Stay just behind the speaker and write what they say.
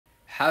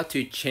how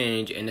to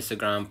change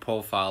Instagram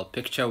profile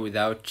picture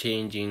without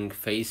changing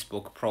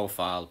Facebook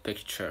profile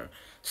picture.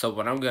 So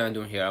what I'm gonna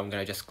do here, I'm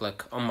gonna just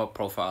click on my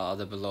profile at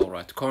the below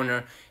right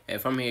corner,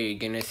 and from here you're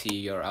gonna see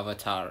your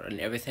avatar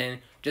and everything.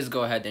 Just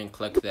go ahead and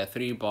click the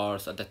three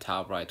bars at the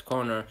top right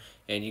corner,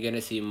 and you're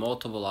gonna see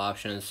multiple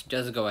options.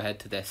 Just go ahead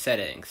to the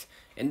settings.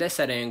 In the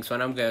settings,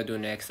 what I'm gonna do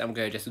next, I'm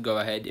gonna just go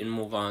ahead and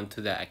move on to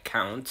the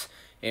accounts,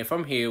 and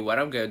from here what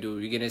I'm gonna do,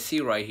 you're gonna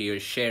see right here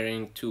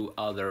sharing to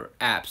other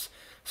apps.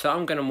 So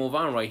I'm gonna move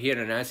on right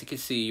here, and as you can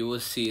see, you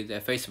will see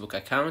the Facebook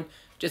account.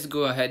 Just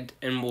go ahead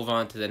and move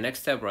on to the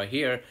next step right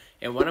here,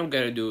 and what I'm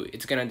gonna do,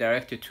 it's gonna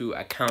direct you to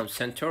Account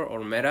Center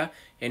or Meta.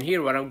 And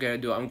here what I'm gonna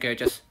do, I'm gonna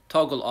just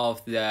toggle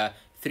off the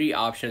three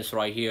options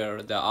right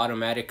here, the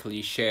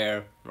automatically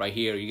share right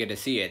here. You're gonna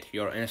see it,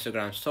 your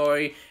Instagram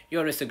story,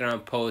 your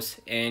Instagram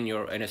post, and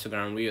your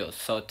Instagram reels.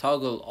 So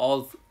toggle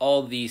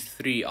all these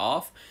three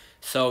off,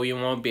 so you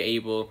won't be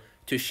able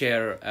to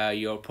share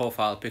your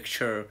profile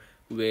picture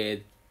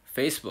with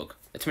Facebook.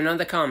 Let me know in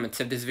the comments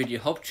if this video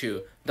helped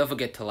you. Don't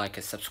forget to like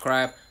and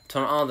subscribe,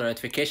 turn on the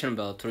notification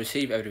bell to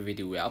receive every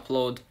video we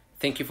upload.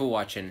 Thank you for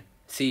watching.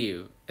 See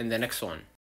you in the next one.